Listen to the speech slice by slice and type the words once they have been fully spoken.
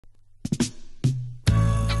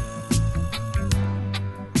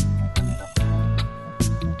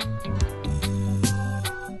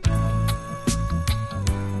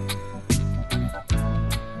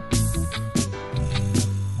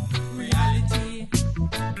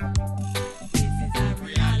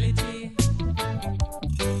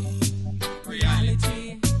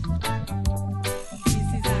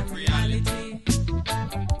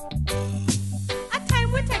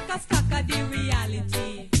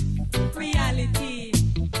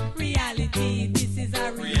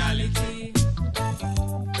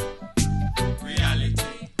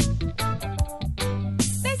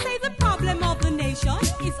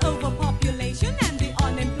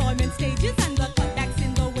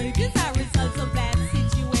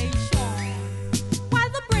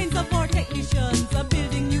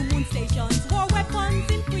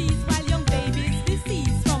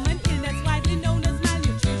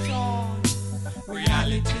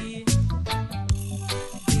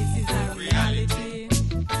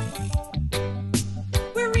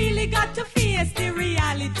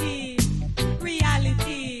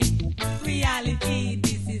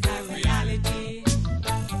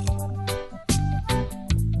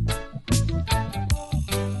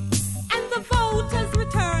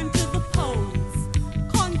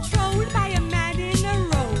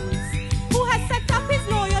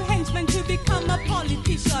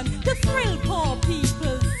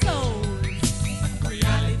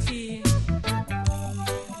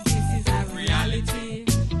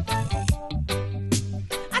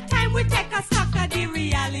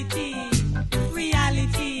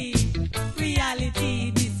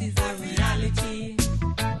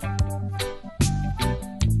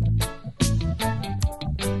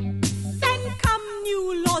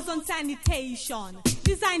solution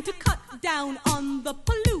designed to cut down on the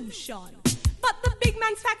pollution. But the big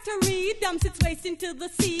man's factory dumps its waste into the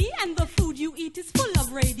sea, and the food you eat is full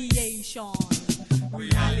of radiation.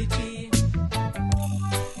 Reality.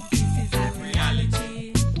 This is a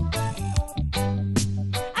reality.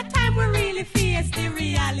 A time we really face the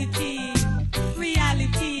reality.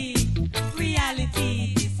 Reality.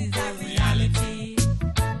 Reality. This is a reality.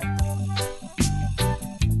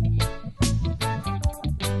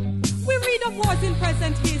 We read of wars in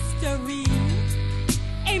present history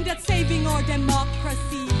aimed at saving our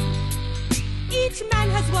democracy. Each man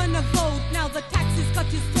has won a vote, now the taxes cut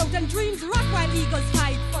his throat, and dreams rock while eagles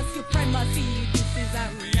fight for supremacy. This is a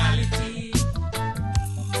reality.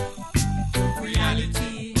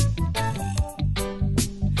 Reality.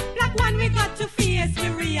 Black man, we got to face the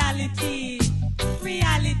reality.